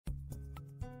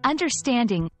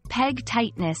Understanding peg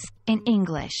tightness in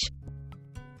English.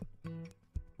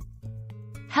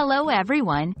 Hello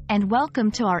everyone, and welcome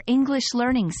to our English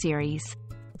learning series.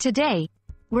 Today,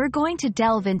 we're going to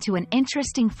delve into an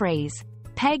interesting phrase,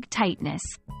 peg tightness.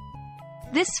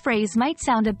 This phrase might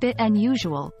sound a bit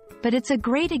unusual, but it's a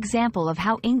great example of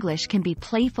how English can be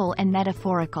playful and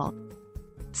metaphorical.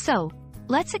 So,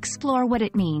 let's explore what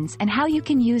it means and how you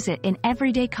can use it in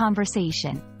everyday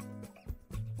conversation.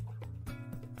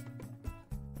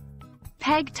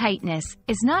 Peg tightness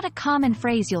is not a common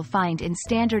phrase you'll find in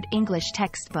standard English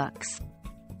textbooks.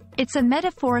 It's a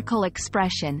metaphorical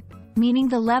expression, meaning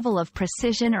the level of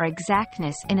precision or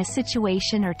exactness in a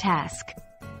situation or task.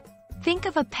 Think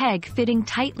of a peg fitting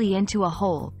tightly into a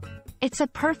hole. It's a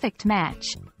perfect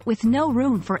match, with no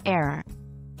room for error.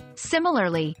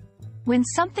 Similarly, when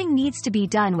something needs to be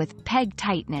done with peg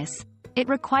tightness, it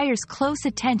requires close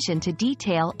attention to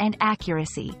detail and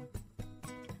accuracy.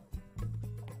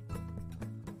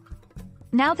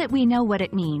 Now that we know what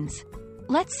it means,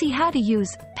 let's see how to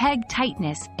use peg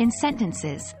tightness in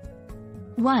sentences.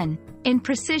 1. In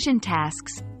precision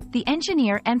tasks, the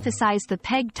engineer emphasized the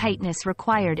peg tightness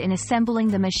required in assembling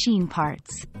the machine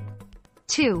parts.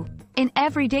 2. In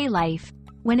everyday life,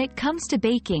 when it comes to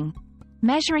baking,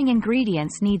 measuring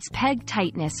ingredients needs peg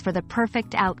tightness for the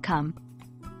perfect outcome.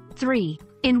 3.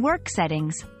 In work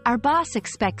settings, our boss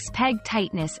expects peg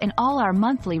tightness in all our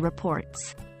monthly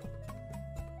reports.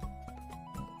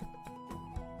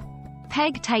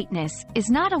 Peg tightness is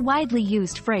not a widely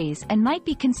used phrase and might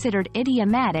be considered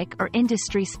idiomatic or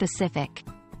industry-specific.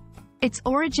 Its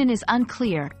origin is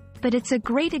unclear, but it's a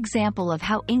great example of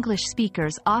how English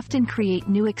speakers often create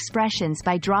new expressions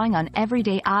by drawing on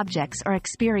everyday objects or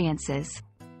experiences.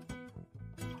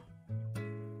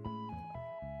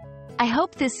 I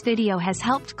hope this video has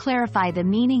helped clarify the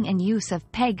meaning and use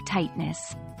of peg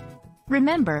tightness.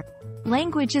 Remember,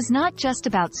 language is not just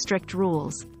about strict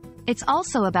rules. It's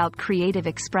also about creative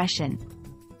expression.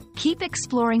 Keep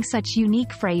exploring such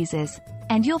unique phrases,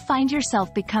 and you'll find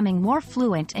yourself becoming more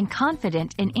fluent and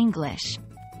confident in English.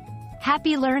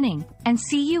 Happy learning, and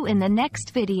see you in the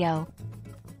next video.